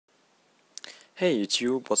Hey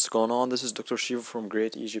YouTube, what's going on? This is Dr. Shiva from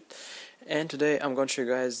Great Egypt, and today I'm going to show you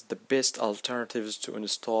guys the best alternatives to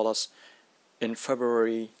Installous in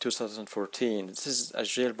February 2014. This is a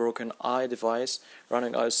jailbroken iDevice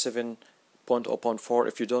running iOS 7.0.4.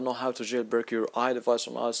 If you don't know how to jailbreak your iDevice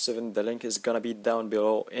on iOS 7, the link is gonna be down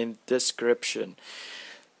below in description.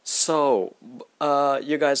 So,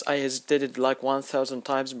 you guys, I hesitated like 1,000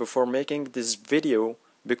 times before making this video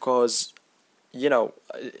because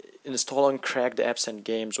installing cracked apps and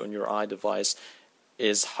games on your iDevice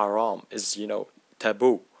is haram, is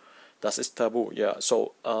taboo. That is taboo, yeah.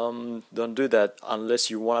 So don't do that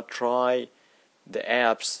unless you want to try the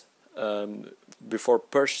apps before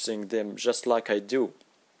purchasing them, just like I do.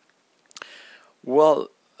 Well,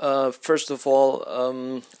 first of all,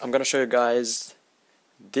 I'm gonna show you guys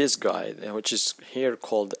this guy, which is here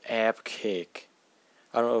called Appcake.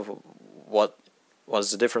 I don't know what's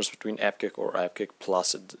the difference between Appcake or Appcake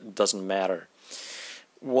Plus. It doesn't matter.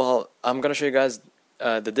 Well, I'm gonna show you guys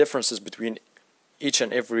the differences between each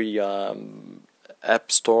and every app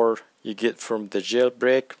store you get from the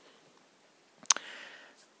jailbreak.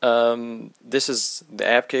 This is the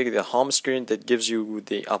Appcake, the home screen that gives you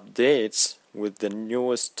the updates with the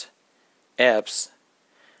newest apps,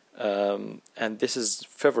 and this is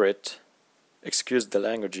favorite. Excuse the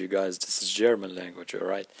language, you guys. This is German language,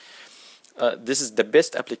 alright? This is the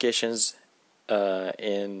best applications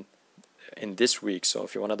in this week. So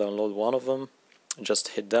if you want to download one of them, just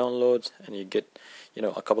hit download and you get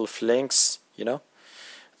a couple of links. This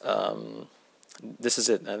is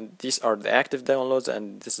it, and these are the active downloads,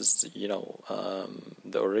 and this is the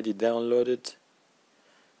already downloaded.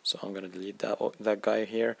 So I'm gonna delete that guy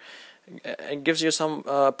here. It gives you some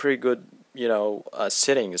pretty good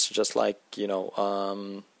settings, just like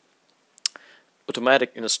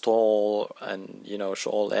automatic install and show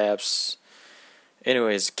all apps.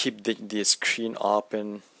 Anyways, keep the screen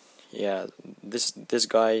open. Yeah, this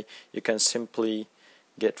guy you can simply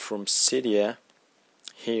get from Cydia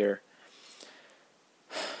here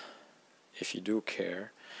if you do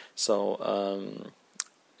care. So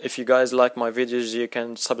if you guys like my videos, you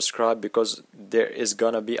can subscribe, because there is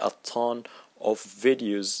gonna be a ton of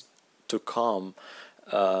videos to come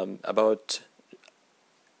about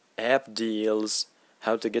app deals,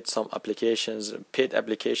 how to get some applications, paid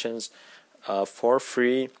applications for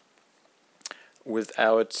free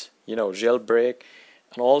without jailbreak,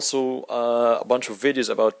 and also a bunch of videos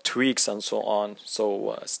about tweaks and so on.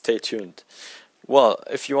 So stay tuned. Well,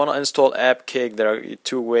 if you want to install Appcake, there are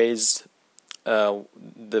two ways.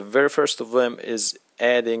 The very first of them is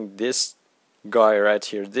adding this guy right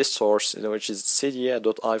here, this source, which is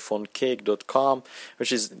cydia.iphonecake.com,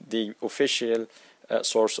 which is the official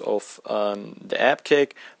source of the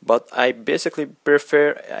Appcake, but I basically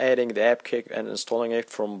prefer adding the Appcake and installing it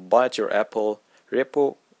from BiteYourApple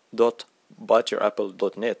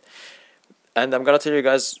repo.biteyourapple.net, and I'm gonna tell you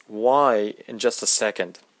guys why in just a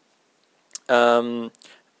second. You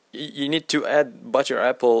need to add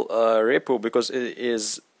BiteYourApple repo because it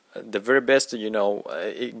is the very best.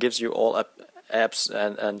 It gives you all apps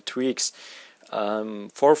and tweaks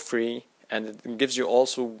for free, and it gives you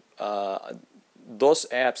also those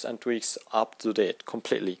apps and tweaks up to date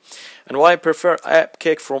completely. And why I prefer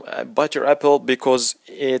Appcake from BiteYourApple, because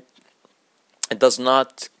it does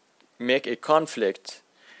not make a conflict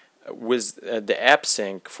with the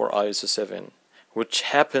AppSync for iOS 7, which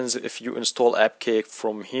happens if you install Appcake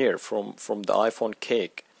from here, from the iPhone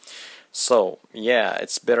cake. So yeah,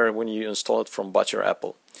 it's better when you install it from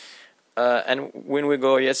BiteYourApple. And when we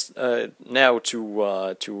go now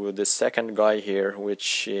to the second guy here,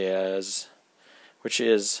 which is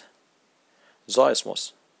Soy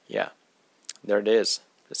Sauce. Yeah, there it is.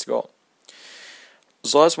 Let's go.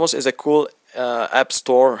 Soy Sauce is a cool app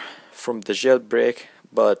store from the jailbreak,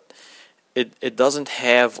 but it doesn't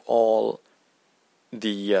have all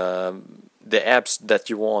the apps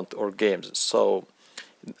that you want or games. So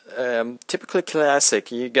typically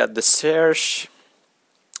classic, you got the search,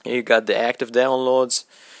 you got the active downloads,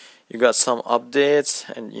 you got some updates,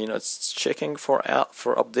 and it's checking for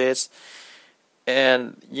updates.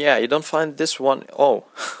 And yeah, you don't find this one. Oh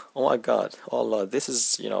my god, this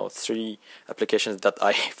is 3 applications that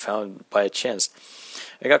I found by chance.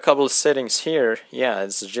 I got a couple of settings here. Yeah,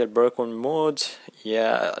 it's jailbroken mode.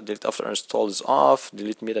 Yeah, delete after install is off,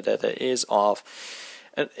 delete metadata is off,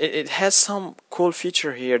 and it has some cool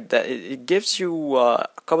feature here that it gives you a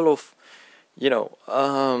couple of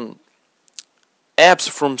apps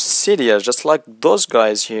from Cydia, just like those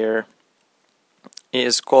guys here. It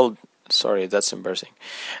is called, sorry, that's embarrassing,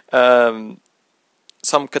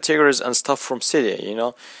 some categories and stuff from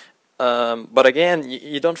Cydia, but again,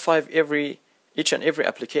 you don't find every each and every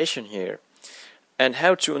application here. And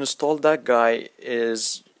how to install that guy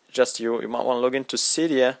is just you might want to log into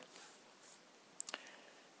Cydia,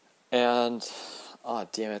 and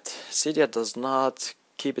damn it, Cydia does not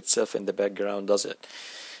keep itself in the background, does it?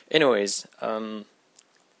 Anyways,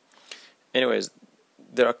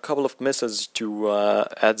 there are a couple of methods to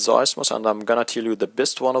add Zoismos, and I'm gonna tell you the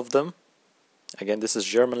best one of them. Again, this is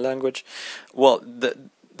German language. Well,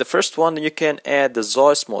 the first one, you can add the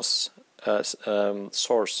Zoismos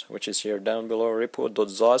source, which is here down below,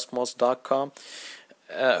 repo.zoismos.com,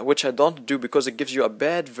 which I don't do because it gives you a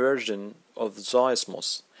bad version of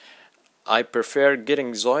Zoismos. I prefer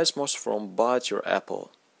getting Zoismos from Byte Your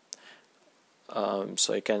Apple.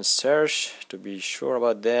 So you can search to be sure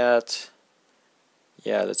about that.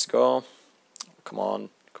 Yeah, let's go. Come on,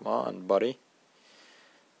 buddy.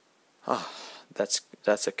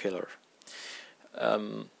 That's a killer.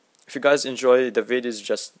 If you guys enjoy the videos,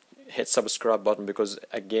 just hit subscribe button, because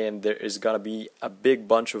again there is gonna be a big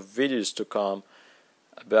bunch of videos to come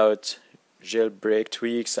about jailbreak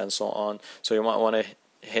tweaks and so on. So you might want to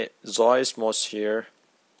hit Zoismos here.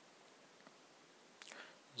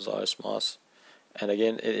 Zoismos, and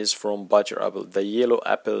again it is from Byte Your Apple, the yellow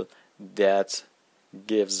apple that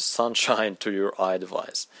gives sunshine to your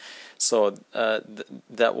iDevice. So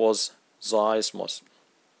that was Zoismos.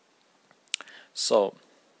 So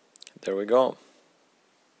there we go.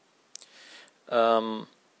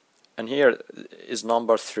 And here is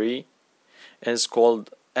number 3, and it's called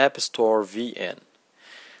AppStoreVN.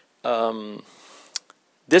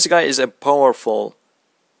 This guy is a powerful,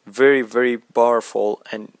 very powerful,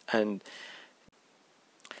 and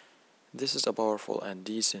this is a powerful and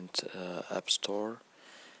decent app store,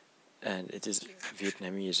 and it is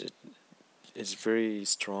Vietnamese. It's very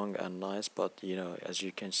strong and nice, but you know, as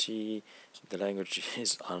you can see, the language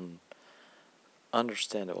is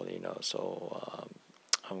understandable, you know. So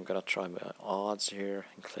I'm gonna try my odds here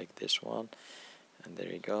and click this one, and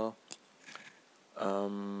there you go.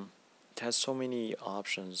 It has so many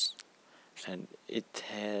options, and it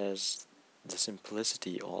has the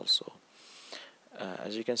simplicity also.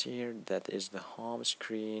 As you can see here, that is the home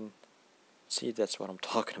screen. See, that's what I'm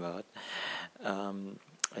talking about. And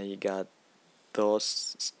you got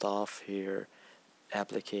those stuff here,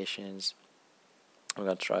 applications. I'm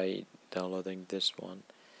gonna try downloading this one.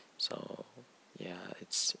 So yeah,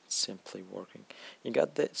 it's simply working. You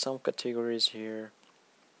got some categories here,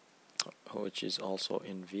 which is also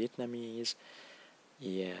in Vietnamese.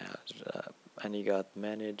 Yeah, and you got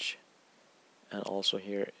manage, and also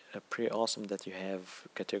here pretty awesome that you have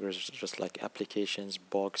categories just like applications,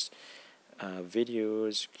 box,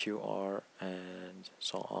 videos, QR, and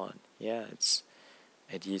so on. Yeah, it's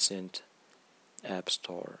a decent app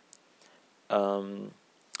store.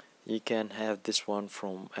 You can have this one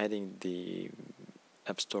from adding the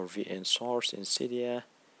AppStoreVN source in Cydia,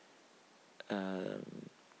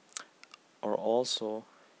 or also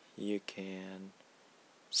you can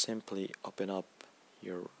simply open up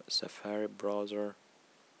your Safari browser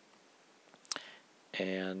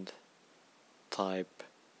and type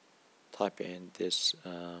in this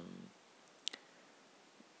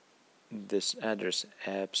this address,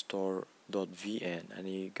 AppStore.vn, and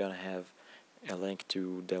you're gonna have a link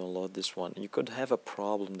to download this one. You could have a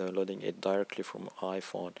problem downloading it directly from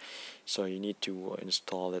iPhone, so you need to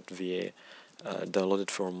install it via download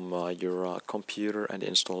it from your computer and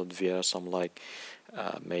install it via some like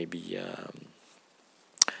maybe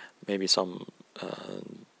some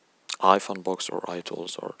iPhone box or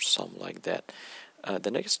iTools or something like that.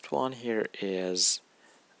 The next one here is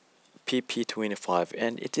PP25,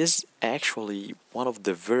 and it is actually one of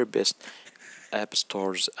the very best app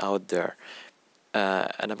stores out there,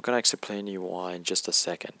 and I'm gonna explain you why in just a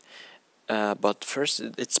second. But first,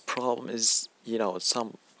 its problem is, you know,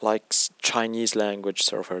 some like Chinese language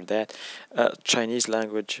server, that Chinese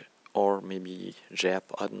language, or maybe Jap,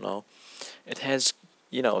 I don't know. It has,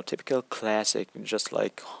 you know, typical classic, just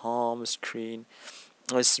like home screen.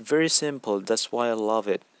 It's very simple, that's why I love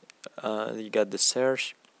it. You got the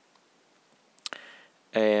search,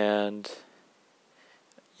 and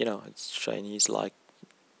you know, it's Chinese like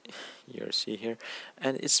you see here,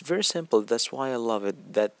 and it's very simple. That's why I love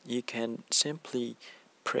it, that you can simply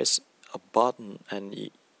press a button and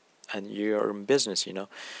you're in business, you know.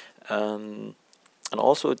 And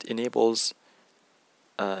also it enables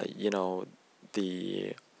you know,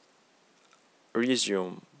 the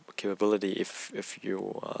resume capability if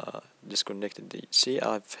you disconnected the, see,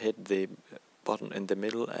 I've hit the button in the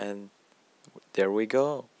middle and there we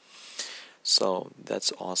go. So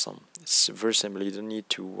that's awesome. It's very simple. You don't need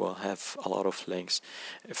to have a lot of links.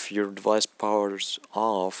 If your device powers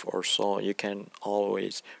off or so, you can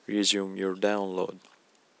always resume your download.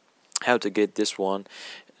 How to get this one?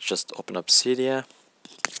 Just open up Cydia,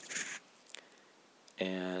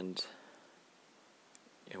 and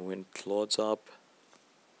when it loads up,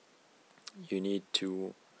 you need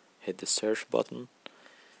to hit the search button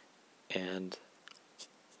and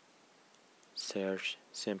search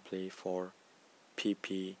simply for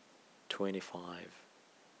PP25.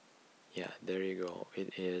 Yeah, there you go.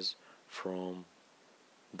 It is from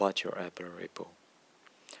But Your Apple repo.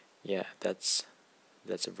 Yeah, that's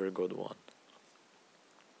a very good one.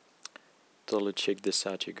 Totally check this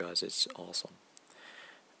out, you guys. It's awesome.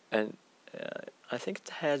 And I think it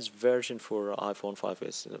has version for iPhone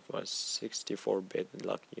 5s. It was 64-bit.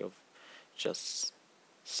 Lucky you've just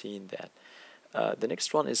seen that. The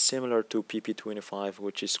next one is similar to PP25,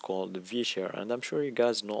 which is called Vshare, and I'm sure you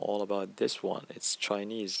guys know all about this one. It's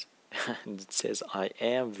Chinese, and it says I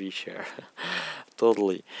am Vshare.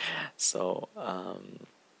 Totally. So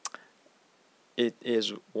it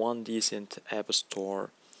is one decent app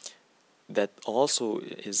store that also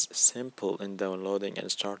is simple in downloading and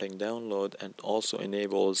starting download, and also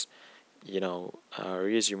enables,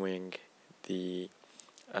 resuming the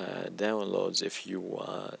downloads if you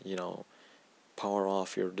power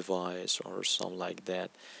off your device or something like that.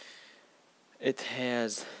 It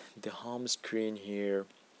has the home screen here,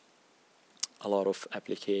 a lot of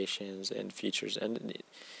applications and features, and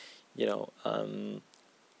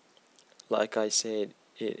like I said,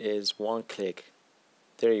 it is one click.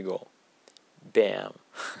 There you go, bam.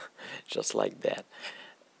 Just like that,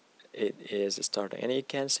 it is starting, and you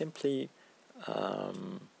can simply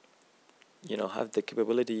have the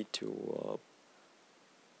capability to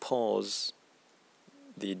pause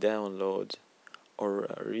the download or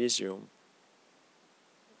resume.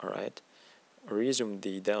 Alright, resume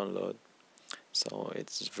the download. So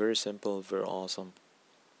it's very simple, very awesome.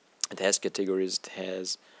 It has categories, it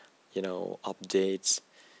has updates.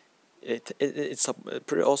 It's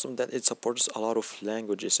pretty awesome that it supports a lot of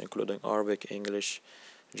languages, including Arabic, English,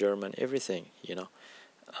 German, everything.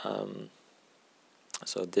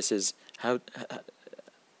 So this is how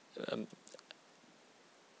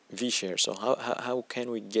Vshare. So how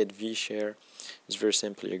can we get Vshare? It's very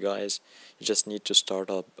simple, you guys. You just need to start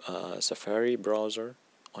up Safari browser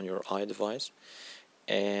on your iDevice,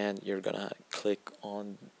 and you're gonna click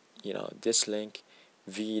on this link,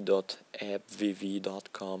 v.appvv.com,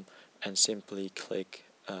 and simply click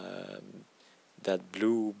that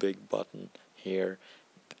blue big button here.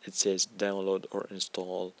 It says download or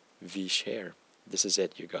install Vshare. This is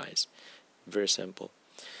it, you guys. Very simple.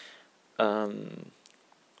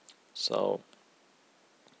 So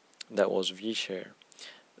that was Vshare.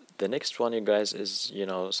 The next one, you guys, is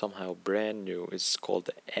somehow brand new. It's called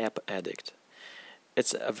the App Addict.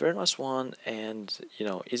 It's a very nice one, and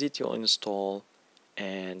easy to install,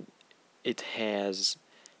 and it has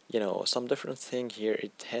some different thing here.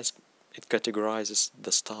 It categorizes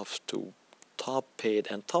the stuff to top paid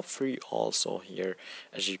and top free also here,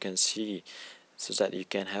 as you can see, so that you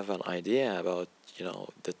can have an idea about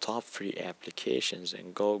the top free applications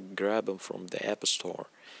and go grab them from the App Store.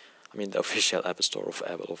 I mean the official App Store of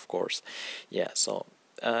Apple, of course. Yeah, so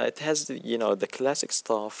it has the classic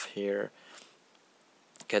stuff here,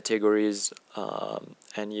 categories,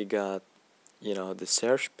 and you got the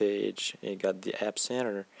search page, you got the App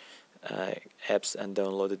Center, apps and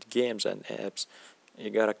downloaded games and apps.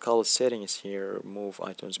 You got a couple settings here: remove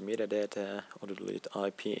iTunes metadata, auto delete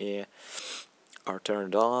IPA are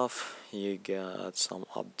turned off. You got some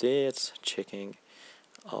updates, checking.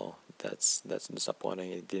 Oh, that's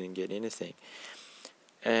disappointing. It didn't get anything.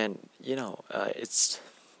 And it's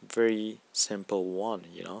very simple one.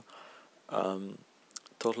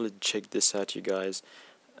 Totally check this out, you guys.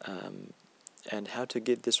 And how to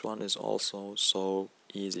get this one is also so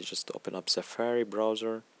easy. Just open up Safari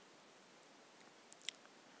browser.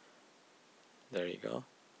 There you go.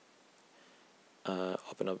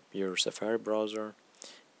 Open up your Safari browser,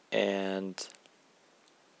 and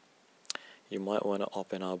you might want to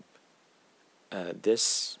open up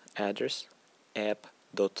this address,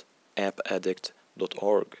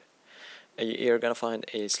 app.appaddict.org. You're gonna find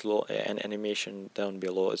an animation down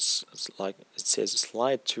below. It's like it says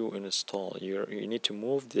slide to install. You need to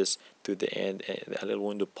move this to the end. A little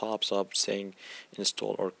window pops up saying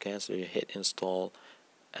install or cancel. You hit install,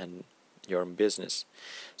 and you're in business.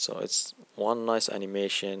 So it's one nice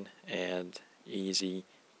animation and easy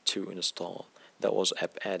to install. That was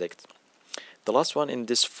App Addict. The last one in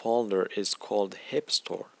this folder is called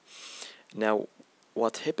Hepstore. Now,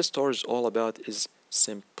 what Hepstore is all about is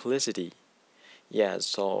simplicity. Yeah,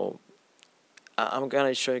 so I'm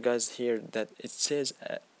gonna show you guys here that it says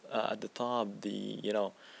at the top the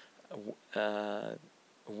uh,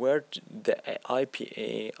 where the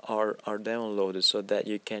IPA are downloaded, so that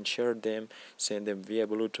you can share them, send them via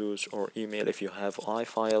Bluetooth or email. If you have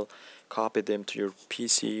iFile, copy them to your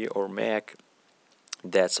PC or Mac.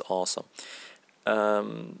 That's awesome.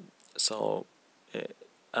 So uh,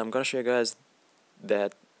 I'm gonna show you guys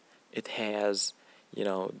that it has,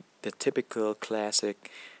 the typical classic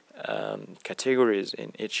categories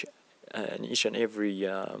in each and every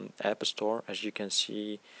app store. As you can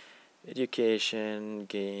see, education,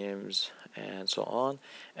 games, and so on.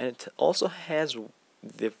 And it also has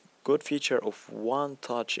the good feature of one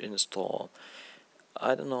touch install.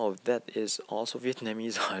 I don't know if that is also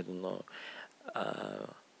Vietnamese. I don't know.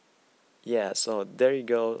 Yeah, so there you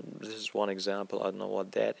go. This is one example. I don't know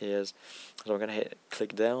what that is. So I'm gonna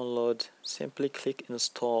click download, simply click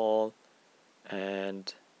install,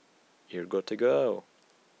 and you're good to go.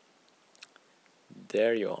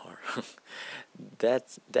 There you are.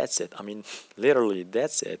 That's it. I mean, literally,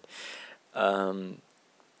 that's it.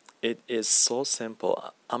 It is so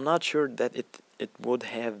simple. I'm not sure that it would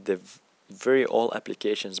have the very old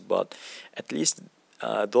applications, but at least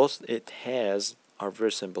those it has are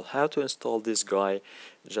very simple. How to install this guy?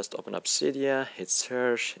 Just open up Cydia, hit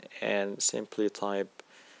search, and simply type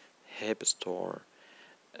Hepstore,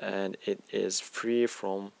 and it is free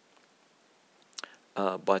from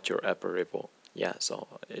but your Apple repo. Yeah, so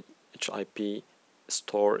HIP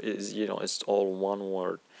store is, it's all one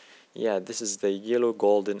word. Yeah, this is the yellow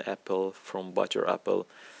golden apple from But Your Apple,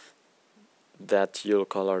 that yellow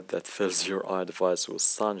color that fills your iDevice with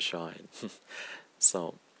sunshine.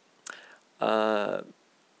 So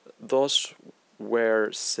those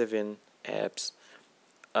were 7 apps,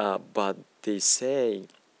 but they say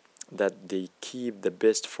that they keep the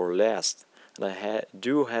best for last, and I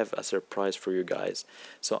do have a surprise for you guys.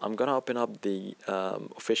 So I'm gonna open up the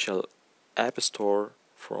official App Store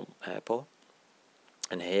from Apple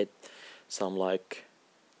and hit some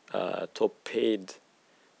top paid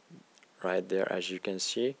right there, as you can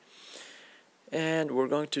see, and we're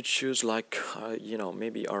going to choose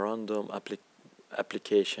maybe a random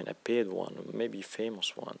application, a paid one, maybe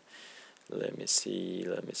famous one. Let me see,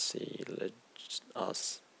 let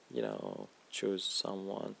us choose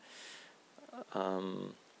someone.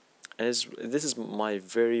 This is my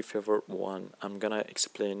very favorite one. I'm gonna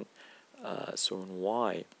explain soon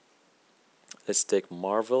why. Let's take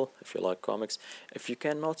Marvel, if you like comics. If you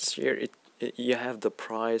cannot see it, you have the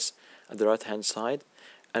price at the right hand side,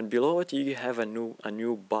 and below it you have a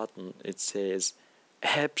new button. It says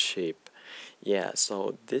App Shape. Yeah,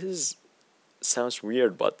 so sounds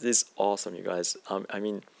weird, but this is awesome, you guys. I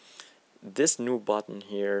mean, this new button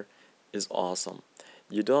here is awesome.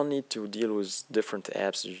 You don't need to deal with different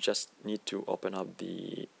apps. You just need to open up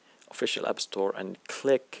the official App Store and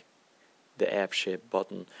click the App Shape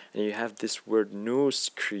button, and you have this weird new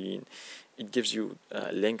screen. It gives you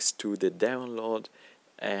links to the download,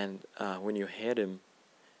 and when you hit them,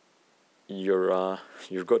 you're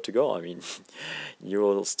good to go. I mean, you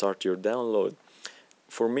will start your download.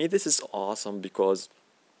 For me, this is awesome because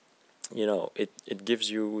it gives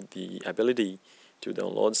you the ability to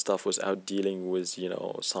download stuff without dealing with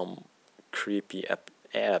some creepy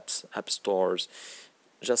apps, app stores.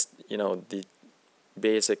 Just the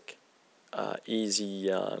basic easy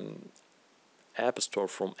app store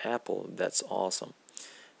from Apple. That's awesome.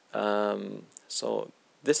 So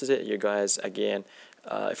this is it, you guys. Again,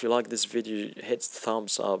 if you like this video, hit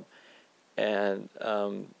thumbs up, and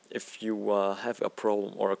if you have a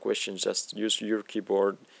problem or a question, just use your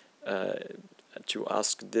keyboard to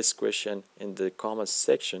ask this question in the comments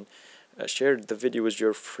section. Share the video with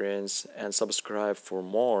your friends and subscribe for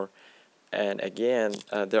more. And again,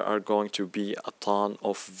 there are going to be a ton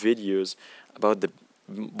of videos about the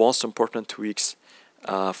most important tweaks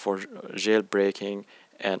for jailbreaking,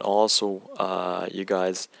 and also you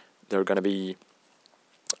guys, there are going to be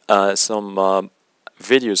some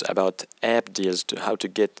videos about app deals, to how to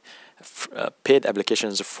get paid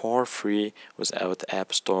applications for free without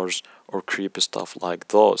app stores or creepy stuff like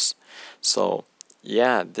those. So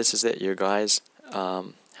yeah, this is it, you guys.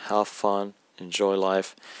 Have fun, enjoy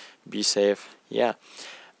life, be safe. Yeah,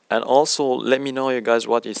 and also let me know, you guys,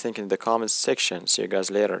 what you think in the comments section. See you guys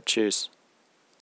later. Cheers.